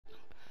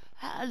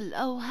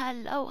Hello,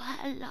 hello,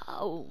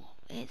 hello.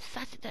 It's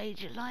Saturday,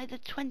 July the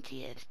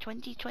 20th,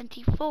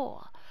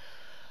 2024.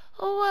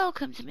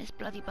 Welcome to Miss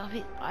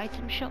Bloodybuffy's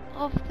item shop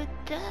of the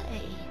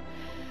day.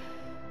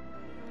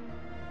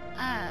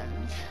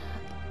 And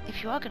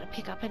if you are going to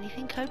pick up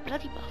anything, code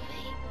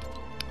Bloodybuffy.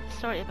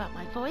 Sorry about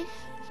my voice,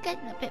 it's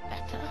getting a bit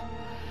better.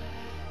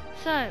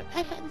 So,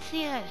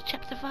 FNCS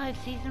Chapter 5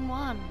 Season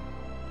 1.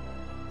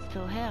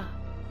 Still here.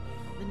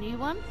 The new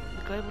one,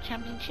 the Global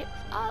Championships,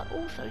 are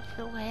also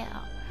still here.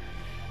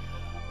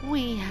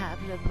 We have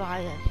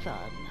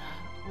Leviathan.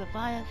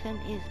 Leviathan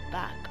is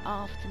back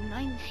after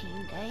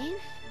 19 days.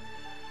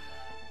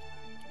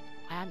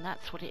 And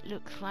that's what it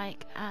looks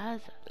like as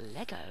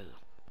Lego.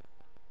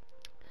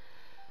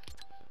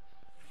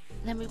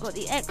 Then we've got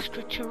the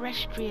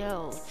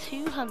Extraterrestrial,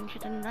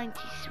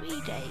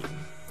 293 days.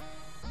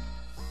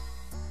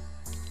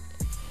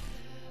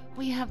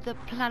 We have the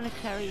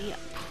Planetary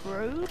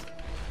Probe,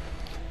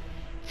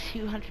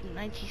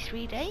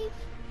 293 days.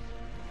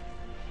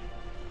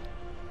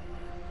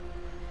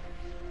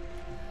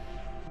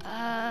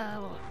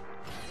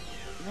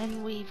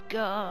 Then we've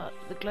got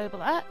the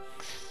Global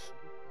Axe.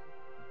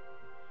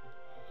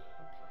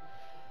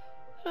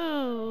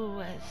 Oh,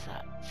 where's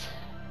that?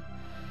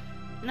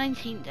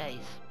 19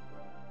 days.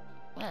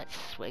 Let's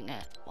swing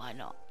it. Why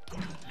not?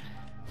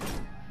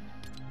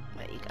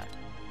 There you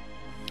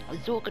go.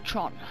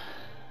 Zorgatron,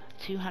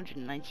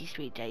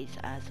 293 days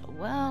as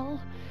well.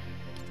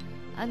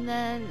 And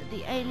then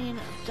the Alien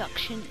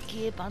Abduction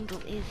Gear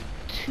Bundle is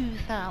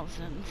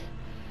 2,000.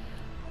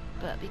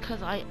 But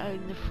because I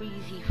own the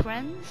Freezy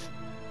Friends,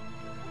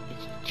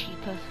 it's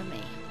cheaper for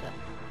me, but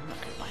I'm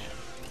not going to buy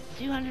it.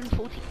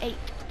 248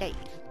 days.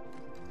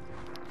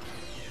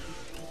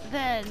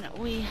 Then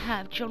we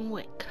have John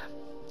Wick.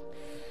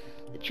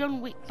 The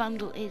John Wick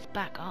bundle is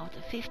back after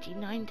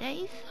 59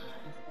 days.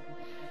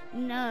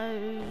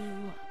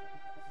 No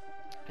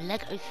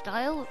Lego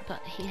style,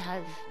 but he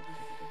has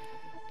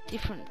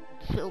different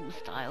film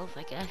styles,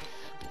 I guess.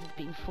 There's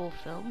been 4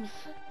 films.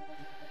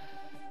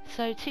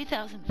 So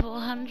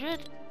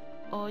 2,400,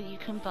 or you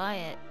can buy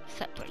it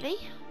separately.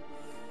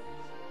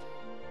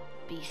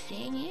 Be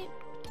seeing you.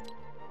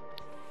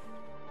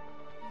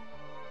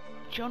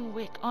 John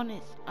Wick on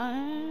its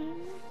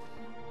own.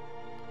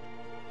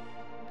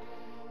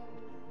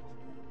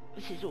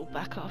 This is all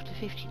back after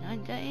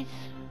 59 days.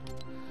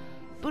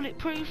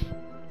 Bulletproof.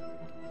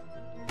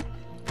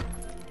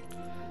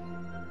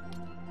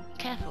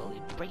 Careful,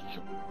 you break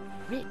your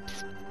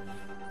ribs.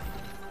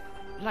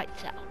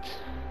 Lights out.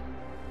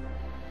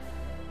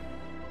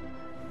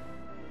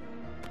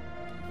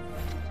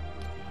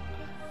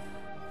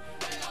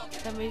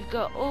 Then we've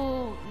got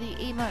all the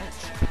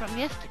emotes from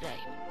yesterday.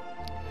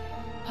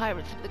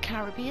 Pirates of the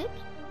Caribbean.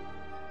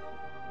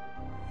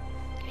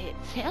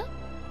 It's here.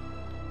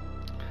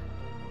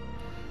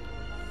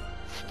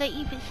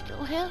 Steve is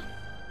still here.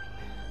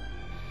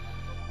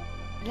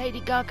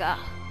 Lady Gaga.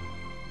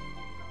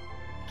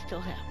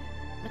 Still here.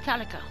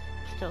 Metallica.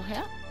 Still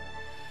here.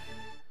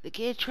 The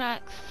gear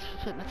tracks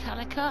for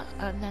Metallica,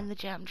 and then the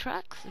jam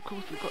tracks. Of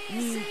course, we've got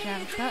new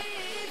jam tracks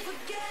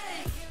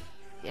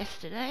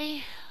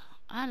yesterday.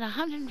 And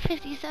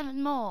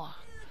 157 more.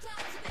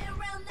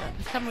 But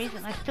for some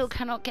reason I still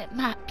cannot get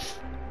maps.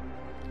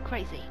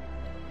 Crazy.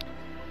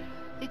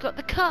 You've got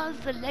the cars,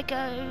 the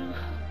Lego.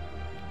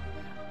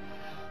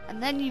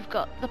 And then you've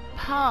got the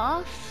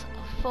pass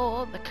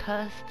for the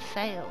cursed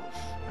sails.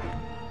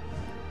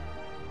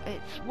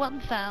 It's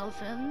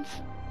 1,000.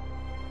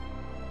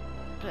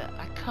 But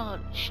I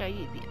can't show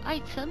you the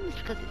items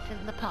because it's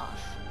in the pass.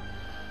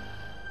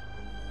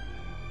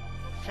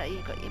 So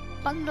you've got your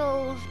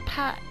bundles,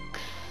 packs.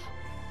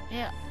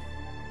 Yeah,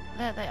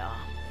 there they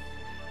are.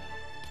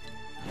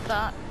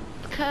 But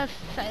the cursed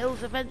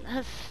sales event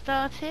has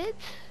started,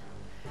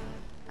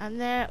 and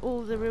there are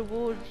all the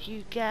rewards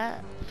you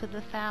get for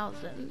the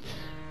 1,000.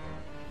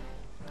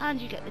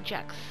 And you get the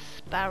Jack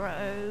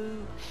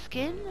Sparrow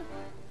skin.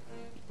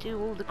 You do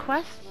all the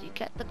quests, you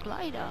get the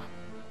glider.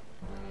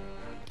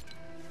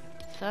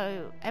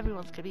 So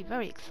everyone's going to be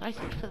very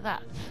excited for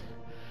that.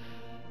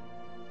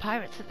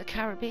 Pirates of the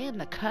Caribbean,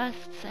 the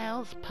Cursed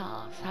Sails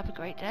Pass. Have a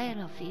great day, and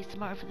I'll see you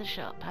tomorrow for the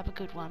shop. Have a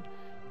good one.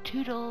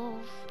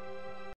 Toodles!